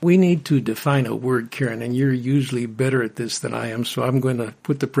We need to define a word, Karen, and you're usually better at this than I am, so I'm going to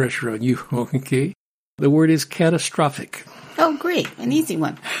put the pressure on you, okay? The word is catastrophic. Oh, great. An easy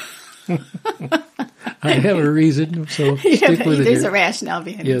one. I have a reason, so stick with it. There's a rationale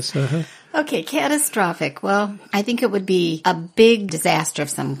behind it. Yes, Okay, catastrophic. Well, I think it would be a big disaster of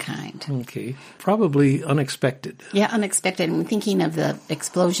some kind. Okay. Probably unexpected. Yeah, unexpected. I'm thinking of the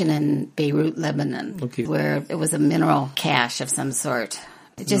explosion in Beirut, Lebanon, where it was a mineral cache of some sort.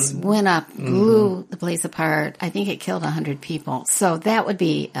 It just went up, blew the place apart. I think it killed 100 people. So that would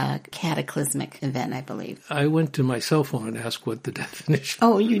be a cataclysmic event, I believe. I went to my cell phone and asked what the definition.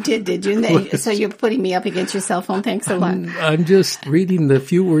 Oh, you did you? So you're putting me up against your cell phone. Thanks a lot. I'm just reading the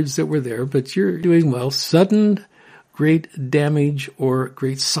few words that were there, but you're doing well. Sudden, great damage, or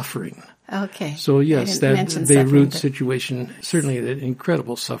great suffering. Okay. So yes, that Beirut situation, certainly an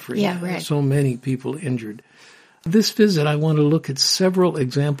incredible suffering. Yeah, right. So many people injured. This visit, I want to look at several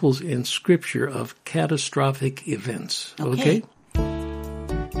examples in Scripture of catastrophic events. Okay?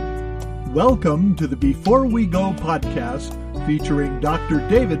 Welcome to the Before We Go podcast featuring Dr.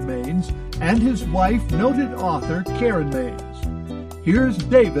 David Maines and his wife, noted author Karen Maines. Here's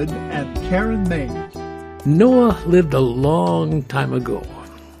David and Karen Maines. Noah lived a long time ago.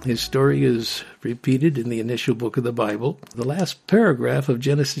 His story is repeated in the initial book of the Bible. The last paragraph of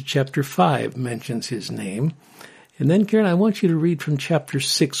Genesis chapter 5 mentions his name. And then, Karen, I want you to read from chapter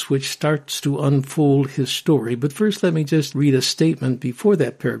 6, which starts to unfold his story. But first, let me just read a statement before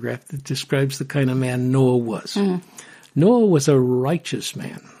that paragraph that describes the kind of man Noah was. Noah was a righteous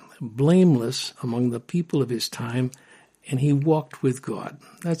man, blameless among the people of his time, and he walked with God.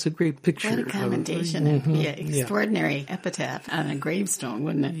 That's a great picture. What a commendation. Extraordinary epitaph on a gravestone,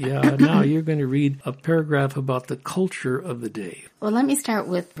 wouldn't it? Yeah, now you're going to read a paragraph about the culture of the day. Well, let me start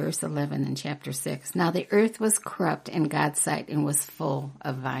with verse 11 in chapter 6. Now the earth was corrupt in God's sight and was full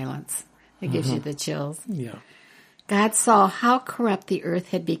of violence. It gives you the chills. Yeah. God saw how corrupt the earth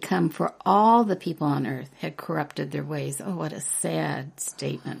had become, for all the people on earth had corrupted their ways. Oh, what a sad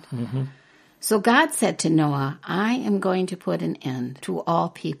statement. So God said to Noah, I am going to put an end to all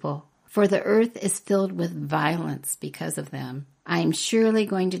people, for the earth is filled with violence because of them. I am surely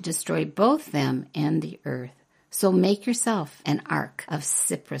going to destroy both them and the earth. So make yourself an ark of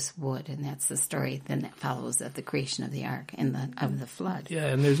cypress wood. And that's the story then that follows of the creation of the ark and of the flood. Yeah,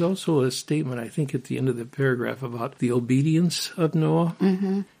 and there's also a statement, I think, at the end of the paragraph about the obedience of Noah.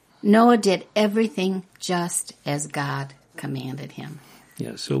 Noah did everything just as God commanded him.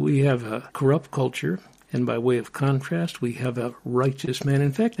 Yeah, so we have a corrupt culture, and by way of contrast, we have a righteous man.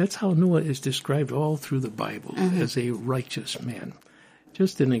 In fact, that's how Noah is described all through the Bible, as a righteous man.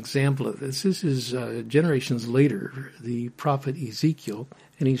 Just an example of this. This is generations later, the prophet Ezekiel,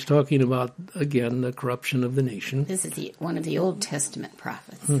 and he's talking about, again, the corruption of the nation. This is one of the Old Testament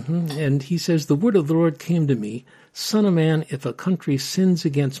prophets. And he says, the word of the Lord came to me, Son of man, if a country sins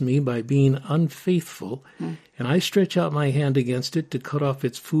against me by being unfaithful, and I stretch out my hand against it to cut off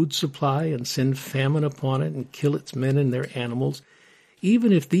its food supply and send famine upon it and kill its men and their animals,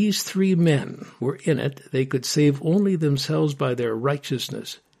 even if these 3 men were in it, they could save only themselves by their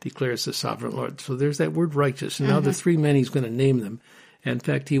righteousness, declares the sovereign Lord. So there's that word righteous. And now the 3 men, he's going to name them. In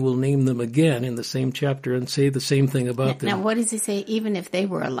fact, he will name them again in the same chapter and say the same thing about them. Now, what does he say? Even if they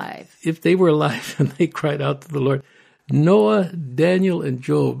were alive. If they were alive and they cried out to the Lord. Noah, Daniel, and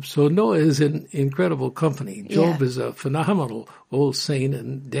Job. So Noah is in incredible company. Job is a phenomenal old saint,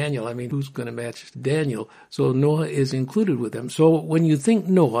 and Daniel, I mean, who's going to match Daniel? So Noah is included with them. So when you think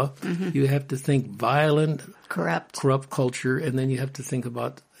Noah, you have to think violent, corrupt culture, and then you have to think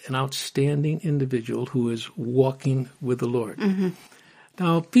about an outstanding individual who is walking with the Lord.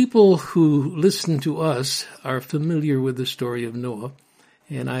 Now, people who listen to us are familiar with the story of Noah,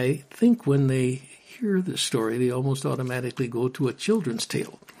 and I think when they hear the story, they almost automatically go to a children's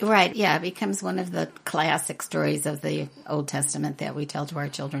tale. Right, yeah, it becomes one of the classic stories of the Old Testament that we tell to our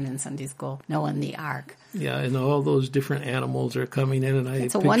children in Sunday school, Noah and the Ark. Yeah, and all those different animals are coming in, and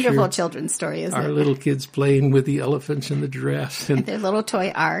it's a wonderful children's story, isn't it? Our little kids playing with the elephants and the giraffes. And their little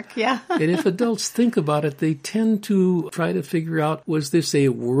toy ark, yeah. And if adults think about it, they tend to try to figure out, was this a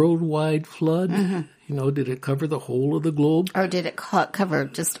worldwide flood? You know, did it cover the whole of the globe? Or did it cover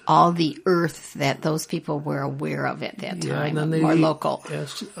just all the earth that those people were aware of at that time, and then more local?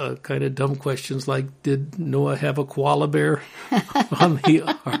 Ask kind of dumb questions like, did Noah have a koala bear on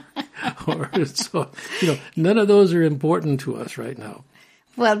the ark? Or so, none of those are important to us right now.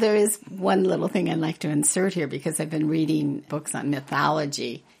 Well, there is one little thing I'd like to insert here because I've been reading books on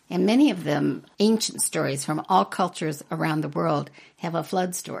mythology, and many of them, ancient stories from all cultures around the world, have a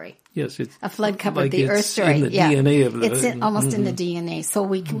flood story. Yes, it's a flood covered like the it's earth story. in the DNA of the... It's almost in the DNA. So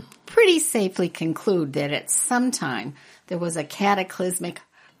we can pretty safely conclude that at some time there was a cataclysmic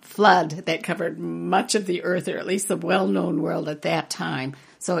flood that covered much of the earth, or at least the well-known world at that time.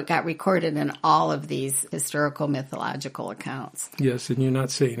 So it got recorded in all of these historical mythological accounts. Yes, and you're not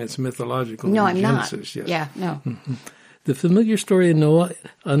saying it's mythological. No, in I'm Genesis, not. Yes. Yeah, no. Mm-hmm. The familiar story of Noah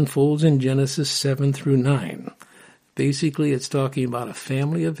unfolds in Genesis 7 through 9. Basically, it's talking about a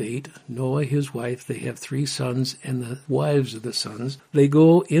family of 8, Noah, his wife, they have 3 sons, and the wives of the sons. They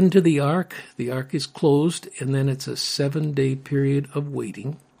go into the ark is closed, and then it's a 7-day period of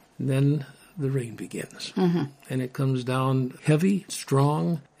waiting. And then the rain begins. Mm-hmm. And it comes down heavy,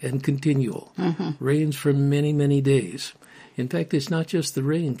 strong, and continual. Mm-hmm. Rains for many, many days. In fact, it's not just the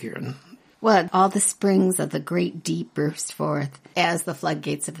rain, Karen. Well, all the springs of the great deep burst forth as the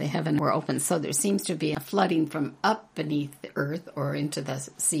floodgates of the heaven were opened. So there seems to be a flooding from up beneath the earth or into the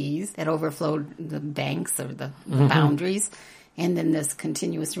seas that overflowed the banks or the boundaries. And then this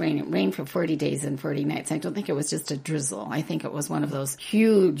continuous rain. It rained for 40 days and 40 nights. I don't think it was just a drizzle. I think it was one of those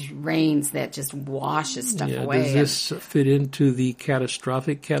huge rains that just washes stuff away. Does this fit into the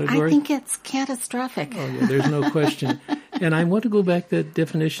catastrophic category? I think it's catastrophic. Oh, yeah, there's no question. And I want to go back to that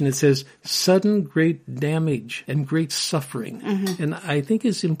definition. It says sudden great damage and great suffering. Mm-hmm. And I think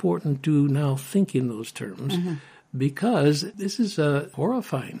it's important to now think in those terms. Mm-hmm. Because this is a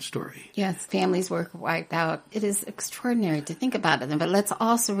horrifying story. Yes, families were wiped out. It is extraordinary to think about it. But let's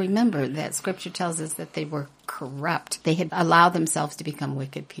also remember that Scripture tells us that they were corrupt. They had allowed themselves to become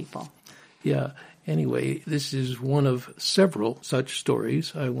wicked people. Yeah. Anyway, this is one of several such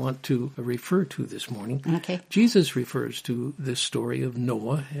stories I want to refer to this morning. Okay. Jesus refers to this story of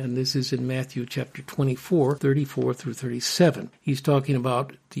Noah, and this is in Matthew chapter 24, 34 through 37. He's talking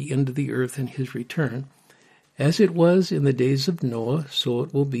about the end of the earth and his return. As it was in the days of Noah, so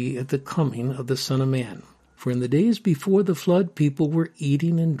it will be at the coming of the Son of Man. For in the days before the flood, people were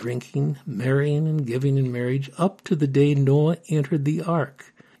eating and drinking, marrying and giving in marriage, up to the day Noah entered the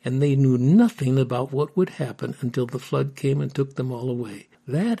ark. And they knew nothing about what would happen until the flood came and took them all away.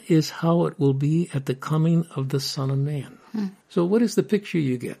 That is how it will be at the coming of the Son of Man. So what is the picture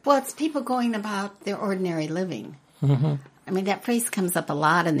you get? Well, it's people going about their ordinary living. Mm-hmm. I mean, that phrase comes up a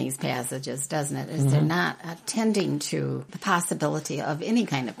lot in these passages, doesn't it? Is they're not attending to the possibility of any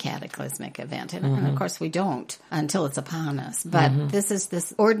kind of cataclysmic event. And of course, we don't until it's upon us. But this is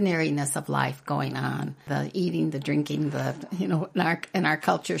this ordinariness of life going on. The eating, the drinking, in our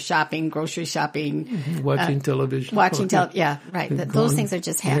culture, shopping, grocery shopping. Watching television. Yeah, right. Those things are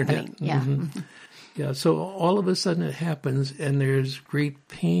just happening. Internet. Yeah. Mm-hmm. Yeah, so all of a sudden it happens, and there's great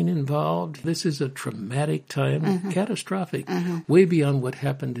pain involved. This is a traumatic time, catastrophic, way beyond what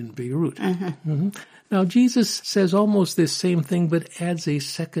happened in Beirut. Now, Jesus says almost this same thing, but adds a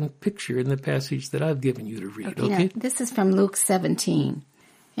second picture in the passage that I've given you to read, okay? Now, this is from Luke 17.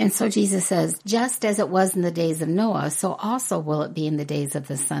 And so Jesus says, just as it was in the days of Noah, so also will it be in the days of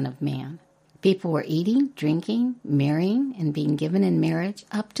the Son of Man. People were eating, drinking, marrying, and being given in marriage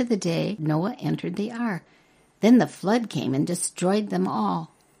up to the day Noah entered the ark. Then the flood came and destroyed them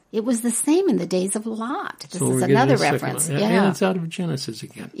all. It was the same in the days of Lot. This is another reference. Yeah. And it's out of Genesis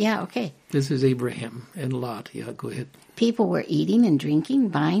again. Yeah, okay. This is Abraham and Lot. Yeah, go ahead. People were eating and drinking,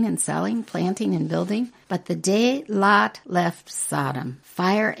 buying and selling, planting and building. But the day Lot left Sodom,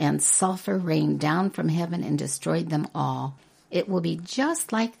 fire and sulfur rained down from heaven and destroyed them all. It will be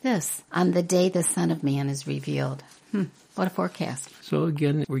just like this on the day the Son of Man is revealed. What a forecast. So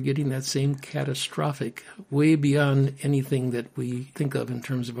again, we're getting that same catastrophic, way beyond anything that we think of in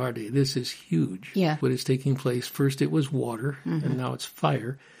terms of our day. This is huge. Yeah. What is taking place. First it was water, and now it's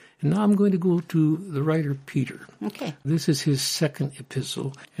fire. And now I'm going to go to the writer Peter. Okay. This is his second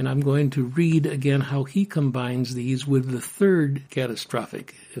epistle, and I'm going to read again how he combines these with the third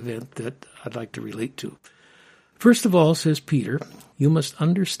catastrophic event that I'd like to relate to. First of all, says Peter, you must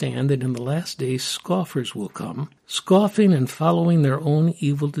understand that in the last days scoffers will come, scoffing and following their own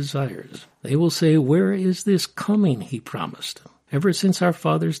evil desires. They will say, where is this coming he promised? Ever since our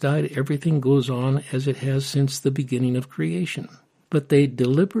fathers died, everything goes on as it has since the beginning of creation. But they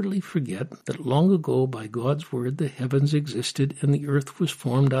deliberately forget that long ago by God's word the heavens existed and the earth was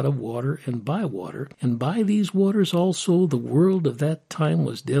formed out of water, and by these waters also the world of that time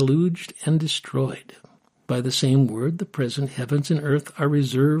was deluged and destroyed. By the same word, the present heavens and earth are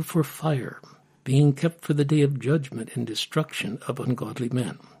reserved for fire, being kept for the day of judgment and destruction of ungodly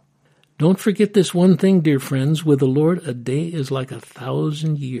men. Don't forget this one thing, dear friends. With the Lord, a day is like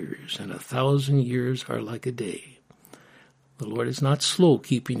 1,000 years, and 1,000 years are like a day. The Lord is not slow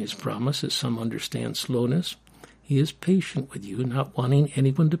keeping his promise, as some understand slowness. He is patient with you, not wanting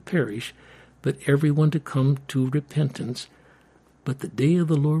anyone to perish, but everyone to come to repentance. But the day of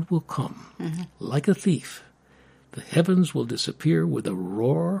the Lord will come like a thief. The heavens will disappear with a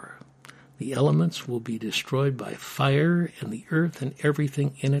roar. The elements will be destroyed by fire, and the earth and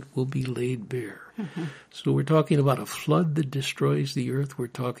everything in it will be laid bare. So we're talking about a flood that destroys the earth. We're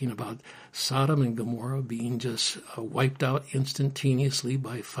talking about Sodom and Gomorrah being just wiped out instantaneously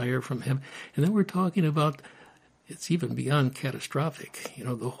by fire from heaven. And then we're talking about, it's even beyond catastrophic,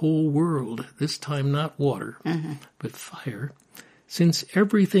 the whole world, this time not water, but fire. Since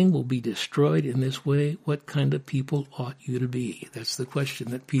everything will be destroyed in this way, what kind of people ought you to be? That's the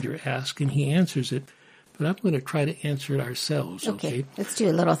question that Peter asks, and he answers it. But I'm going to try to answer it ourselves, okay? Let's do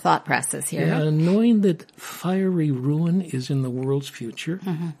a little thought process here. Yeah, knowing that fiery ruin is in the world's future,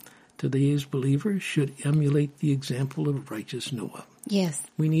 today's believers should emulate the example of righteous Noah. Yes.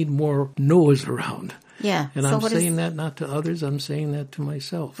 We need more Noahs around. Yeah. And I'm saying that not to others, I'm saying that to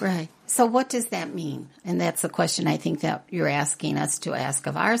myself. Right. So what does that mean? And that's the question I think that you're asking us to ask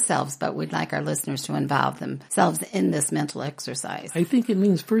of ourselves, but we'd like our listeners to involve themselves in this mental exercise. I think it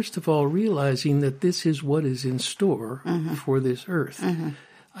means, first of all, realizing that this is what is in store for this earth.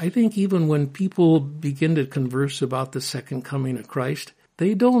 I think even when people begin to converse about the second coming of Christ,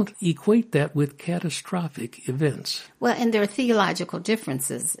 they don't equate that with catastrophic events. Well, and there are theological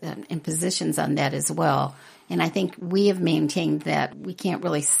differences and positions on that as well. And I think we have maintained that we can't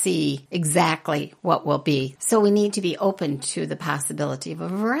really see exactly what will be. So we need to be open to the possibility of a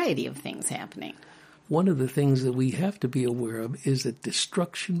variety of things happening. One of the things that we have to be aware of is that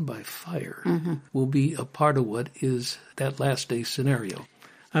destruction by fire will be a part of what is that last day scenario.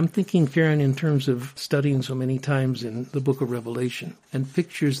 I'm thinking, Karen, in terms of studying so many times in the book of Revelation and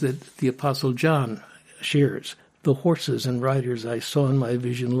pictures that the Apostle John shares. The horses and riders I saw in my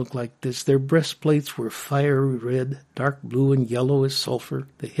vision looked like this. Their breastplates were fiery red, dark blue, and yellow as sulfur.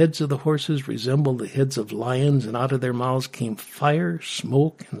 The heads of the horses resembled the heads of lions, and out of their mouths came fire,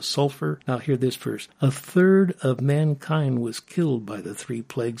 smoke, and sulfur. Now hear this verse. 1/3 of mankind was killed by the 3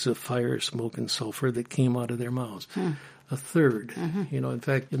 plagues of fire, smoke, and sulfur that came out of their mouths. 1/3. In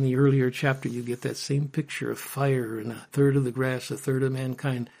fact, in the earlier chapter, you get that same picture of fire and 1/3 of the grass, 1/3 of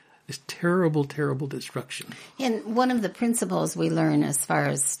mankind. This terrible, terrible destruction. And one of the principles we learn as far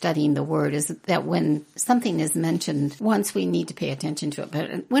as studying the Word is that when something is mentioned once, we need to pay attention to it.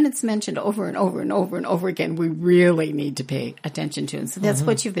 But when it's mentioned over and over and over and over again, we really need to pay attention to it. And so that's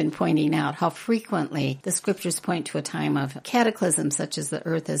what you've been pointing out, how frequently the Scriptures point to a time of cataclysm such as the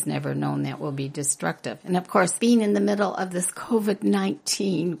earth has never known that will be destructive. And of course, being in the middle of this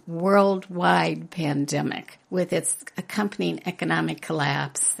COVID-19 worldwide pandemic, with its accompanying economic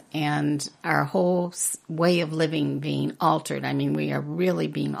collapse and our whole way of living being altered. I mean, we are really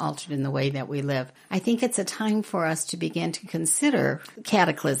being altered in the way that we live. I think it's a time for us to begin to consider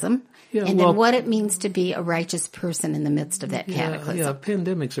cataclysm and then what it means to be a righteous person in the midst of that cataclysm. Yeah,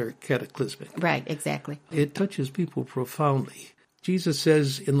 pandemics are cataclysmic. Right, exactly. It touches people profoundly. Jesus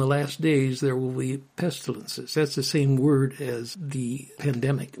says in the last days there will be pestilences. That's the same word as the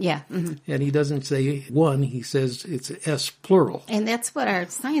pandemic. Yeah. And he doesn't say one, he says it's S plural. And that's what our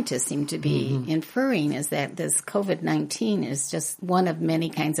scientists seem to be inferring, is that this COVID-19 is just one of many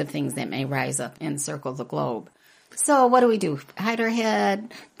kinds of things that may rise up and circle the globe. So what do? Hide our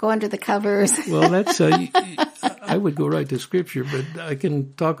head, go under the covers? Well, that's, I would go right to Scripture, but I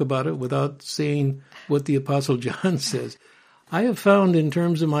can talk about it without saying what the Apostle John says. I have found in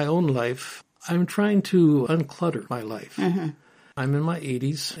terms of my own life, I'm trying to unclutter my life. I'm in my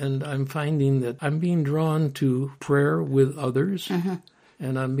 80s, and I'm finding that I'm being drawn to prayer with others,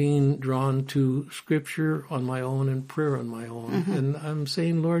 and I'm being drawn to Scripture on my own and prayer on my own. And I'm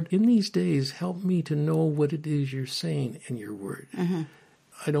saying, Lord, in these days, help me to know what it is you're saying in your word.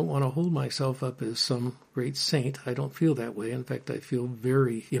 I don't want to hold myself up as some great saint. I don't feel that way. In fact, I feel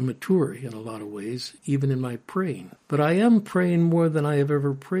very immature in a lot of ways, even in my praying. But I am praying more than I have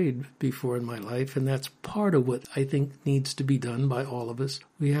ever prayed before in my life, and that's part of what I think needs to be done by all of us.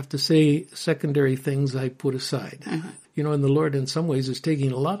 We have to say secondary things I put aside. And the Lord in some ways is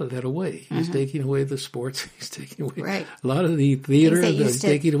taking a lot of that away. He's taking away the sports. He's taking away a lot of the theater. He's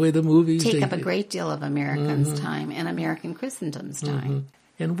taking away the movies. Take up a great deal of Americans' time and American Christendom's time.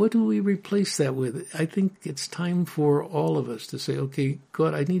 And what do we replace that with? I think it's time for all of us to say, okay,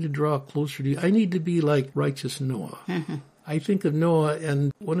 God, I need to draw closer to you. I need to be like righteous Noah. I think of Noah,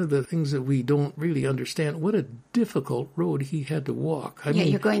 and one of the things that we don't really understand, what a difficult road he had to walk. I mean,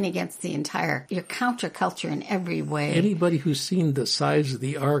 you're going against you're counterculture in every way. Anybody who's seen the size of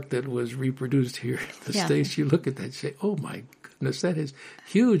the ark that was reproduced here in the States, you look at that and say, oh my goodness, that is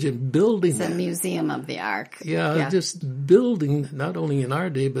huge. And building It's a museum of the ark. Yeah, just building, not only in our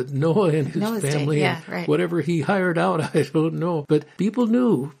day, but Noah and his Noah's family, day. and Right. whatever he hired out, I don't know. But people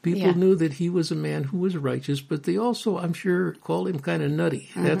knew. People Yeah. knew that he was a man who was righteous, but they also, I'm sure, called him kind of nutty.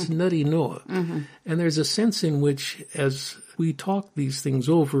 That's nutty Noah. And there's a sense in which, as we talk these things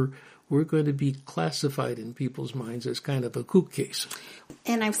over, we're going to be classified in people's minds as kind of a kook case.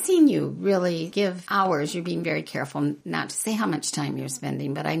 And I've seen you really give hours. You're being very careful not to say how much time you're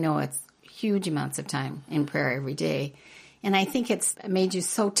spending, but I know it's huge amounts of time in prayer every day. And I think it's made you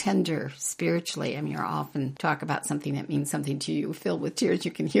so tender spiritually. I mean, you often talk about something that means something to you, filled with tears.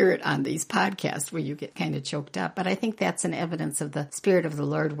 You can hear it on these podcasts where you get kind of choked up. But I think that's an evidence of the Spirit of the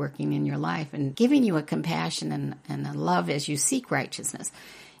Lord working in your life and giving you a compassion and a love as you seek righteousness.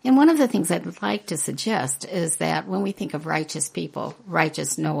 And one of the things I'd like to suggest is that when we think of righteous people,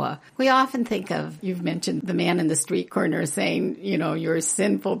 righteous Noah, we often think of, you've mentioned the man in the street corner saying, you know, you're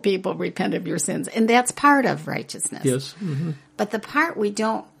sinful people, repent of your sins. And that's part of righteousness. Yes. But the part we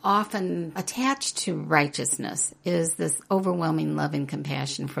don't often attach to righteousness is this overwhelming love and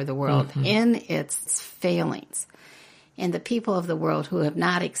compassion for the world in its failings. And the people of the world who have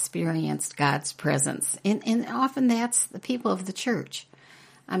not experienced God's presence. And often that's the people of the church.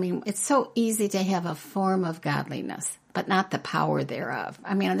 I mean, it's so easy to have a form of godliness, but not the power thereof.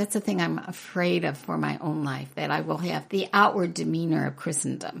 I mean, that's the thing I'm afraid of for my own life, that I will have the outward demeanor of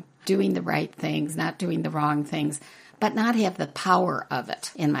Christendom, doing the right things, not doing the wrong things, but not have the power of it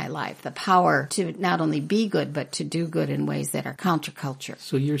in my life, the power to not only be good, but to do good in ways that are counterculture.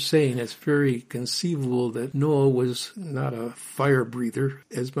 So you're saying it's very conceivable that Noah was not a fire breather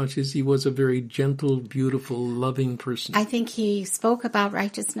as much as he was a very gentle, beautiful, loving person. I think he spoke about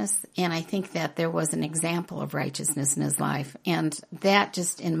righteousness, and I think that there was an example of righteousness in his life. And that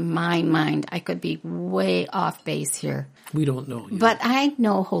just, in my mind, I could be way off base here. We don't know yet. But I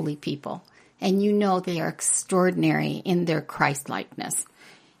know holy people, and you know they are extraordinary in their Christ-likeness.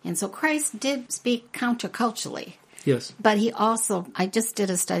 And so Christ did speak counterculturally. Yes. But he also, I just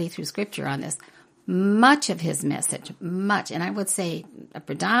did a study through Scripture on this, much of his message, and I would say a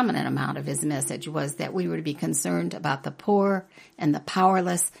predominant amount of his message was that we were to be concerned about the poor and the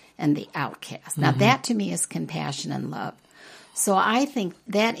powerless and the outcast. Now that to me is compassion and love. So I think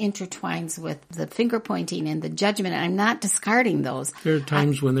that intertwines with the finger pointing and the judgment, and I'm not discarding those. There are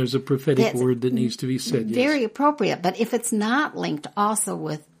times when there's a prophetic word that needs to be said. Yes. Very appropriate, but if it's not linked also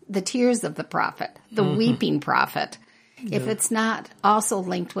with the tears of the prophet, the weeping prophet, if it's not also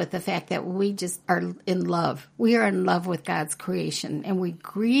linked with the fact that we just are in love. We are in love with God's creation, and we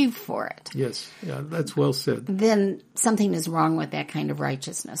grieve for it. Yes, yeah, that's well said. Then something is wrong with that kind of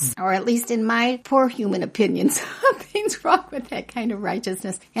righteousness. Or at least in my poor human opinion, something's wrong with that kind of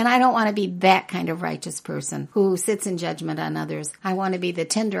righteousness. And I don't want to be that kind of righteous person who sits in judgment on others. I want to be the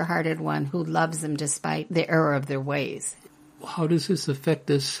tender-hearted one who loves them despite the error of their ways. How does this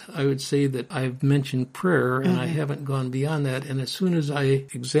affect us? I would say that I've mentioned prayer, and I haven't gone beyond that. And as soon as I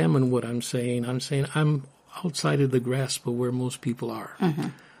examine what I'm saying I'm outside of the grasp of where most people are.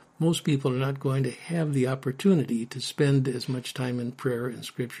 Most people are not going to have the opportunity to spend as much time in prayer and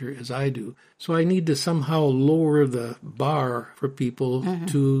Scripture as I do. So I need to somehow lower the bar for people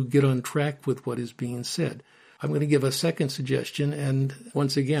to get on track with what is being said. I'm going to give a second suggestion, and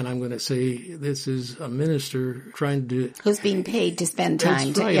once again, I'm going to say this is a minister trying to... Who's being paid to spend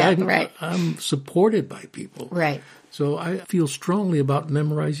time. That's right. Yeah, I'm supported by people. Right. So I feel strongly about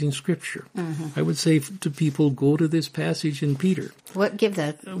memorizing Scripture. I would say to people, go to this passage in Peter. Give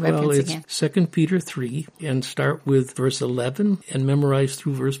the reference Well, it's again. 2 Peter 3, and start with verse 11 and memorize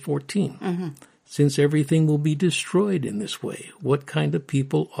through verse 14. Since everything will be destroyed in this way, what kind of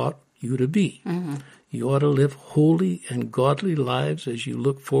people ought you to be? You ought to live holy and godly lives as you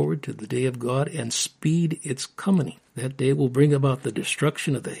look forward to the day of God and speed its coming. That day will bring about the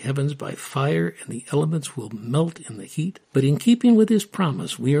destruction of the heavens by fire, and the elements will melt in the heat. But in keeping with his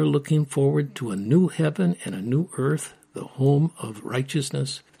promise, we are looking forward to a new heaven and a new earth, the home of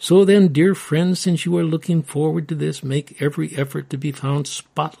righteousness. So then, dear friends, since you are looking forward to this, make every effort to be found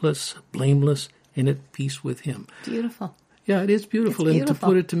spotless, blameless, and at peace with him. Beautiful. Yeah, it is beautiful, It's and to beautiful.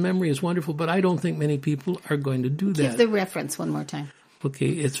 put it to memory is wonderful, but I don't think many people are going to do Give that. the reference one more time. Okay,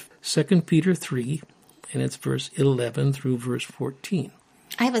 it's 2 Peter 3, and it's verse 11 through verse 14.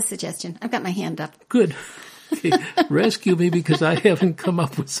 I have a suggestion. I've got my hand up. Good. Okay. Rescue me, because I haven't come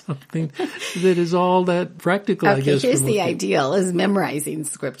up with something that is all that practical, I Okay, guess. here's for the most people. ideal, is memorizing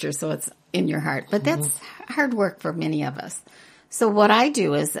Scripture so it's in your heart. But that's hard work for many of us. So what I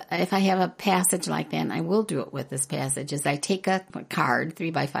do is, if I have a passage like that, and I will do it with this passage, is I take a card,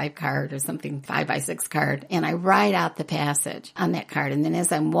 3x5 card or something, 5x6 card, and I write out the passage on that card. And then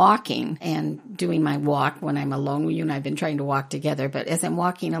as I'm walking and doing my walk when I'm alone, you and I have been trying to walk together, but as I'm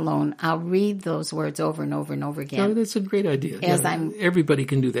walking alone, I'll read those words over and over and over again. Oh, that's a great idea. Everybody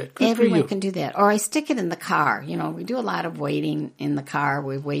can do that. Everyone can do that. Or I stick it in the car. You know, we do a lot of waiting in the car.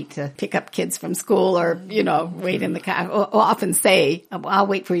 We wait to pick up kids from school or, wait in the car. We'll often say, I'll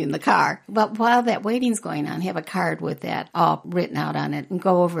wait for you in the car. But while that waiting's going on, have a card with that all written out on it and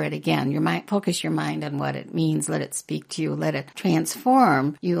go over it again. Focus your mind on what it means. Let it speak to you. Let it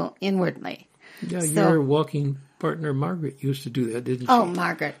transform you inwardly. Yeah, your walking partner, Margaret, used to do that, didn't she? Oh,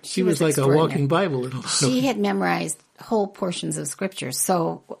 Margaret. She was like a walking Bible. She had memorized whole portions of Scripture.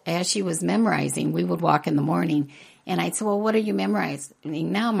 So as she was memorizing, we would walk in the morning, and I'd say, well, what are you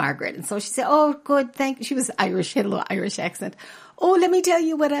memorizing now, Margaret? And so she said, oh, good, thank you. She was Irish, had a little Irish accent. Oh, let me tell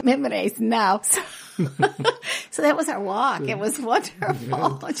you what I memorized now. So that was our walk. It was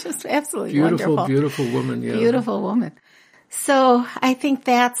wonderful. Yeah. Just absolutely wonderful. Beautiful woman. Yeah. Beautiful woman. So I think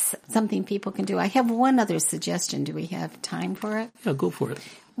that's something people can do. I have one other suggestion. Do we have time for it? Yeah, go for it.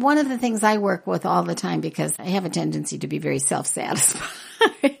 One of the things I work with all the time, because I have a tendency to be very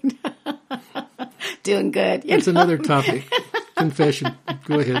self-satisfied. Doing good. That's another topic. Confession.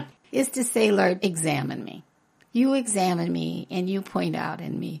 Go ahead. Is to say, Lord, examine me. You examine me and you point out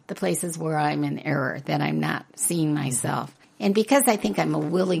in me the places where I'm in error, that I'm not seeing myself. And because I think I'm a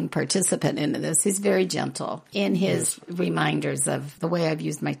willing participant into this, he's very gentle in his reminders of the way I've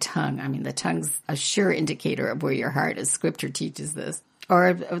used my tongue. I mean, the tongue's a sure indicator of where your heart is. Scripture teaches this.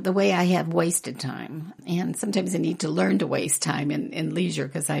 Or the way I have wasted time. And sometimes I need to learn to waste time in leisure,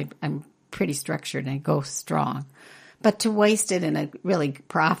 because I'm pretty structured and I go strong. But to waste it in a really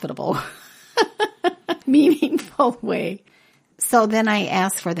profitable, meaningful way. So then I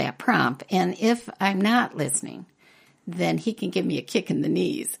ask for that prompt. And if I'm not listening, then he can give me a kick in the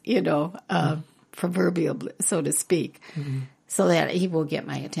knees, proverbial, so to speak, so that he will get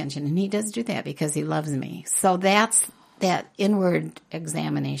my attention. And he does do that because he loves me. So that's that inward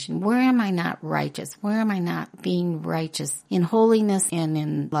examination. Where am I not righteous? Where am I not being righteous in holiness and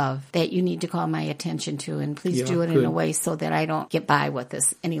in love that you need to call my attention to? And please do it in a way so that I don't get by with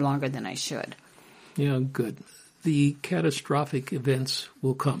this any longer than I should. Yeah, good. The catastrophic events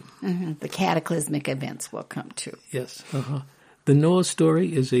will come. Mm-hmm. The cataclysmic events will come too. Yes. The Noah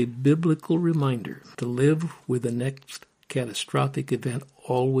story is a biblical reminder to live with the next catastrophic event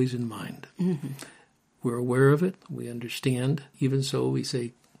always in mind. Mm-hmm. We're aware of it. We understand. Even so, we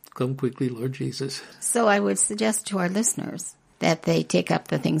say, come quickly, Lord Jesus. So I would suggest to our listeners that they take up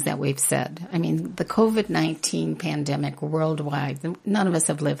the things that we've said. I mean, the COVID-19 pandemic worldwide, none of us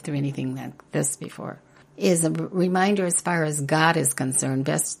have lived through anything like this before, is a reminder as far as God is concerned,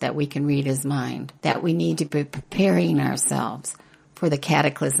 best that we can read his mind, that we need to be preparing ourselves for the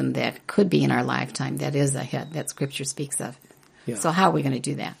cataclysm that could be in our lifetime, that is ahead, that Scripture speaks of. Yeah. So how are we going to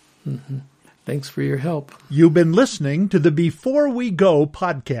do that? Mm-hmm. Thanks for your help. You've been listening to the Before We Go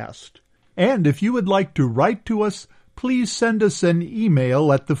podcast. And if you would like to write to us, please send us an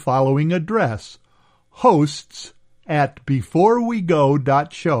email at the following address,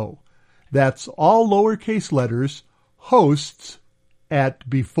 hosts@beforewego.show. That's all lowercase letters,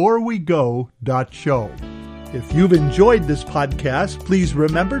 hosts@beforewego.show. If you've enjoyed this podcast, please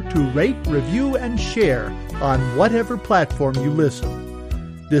remember to rate, review, and share on whatever platform you listen.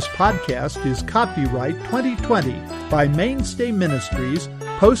 This podcast is copyright 2020 by Mainstay Ministries,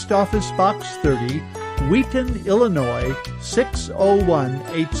 Post Office Box 30, Wheaton, Illinois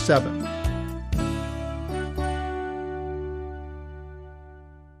 60187.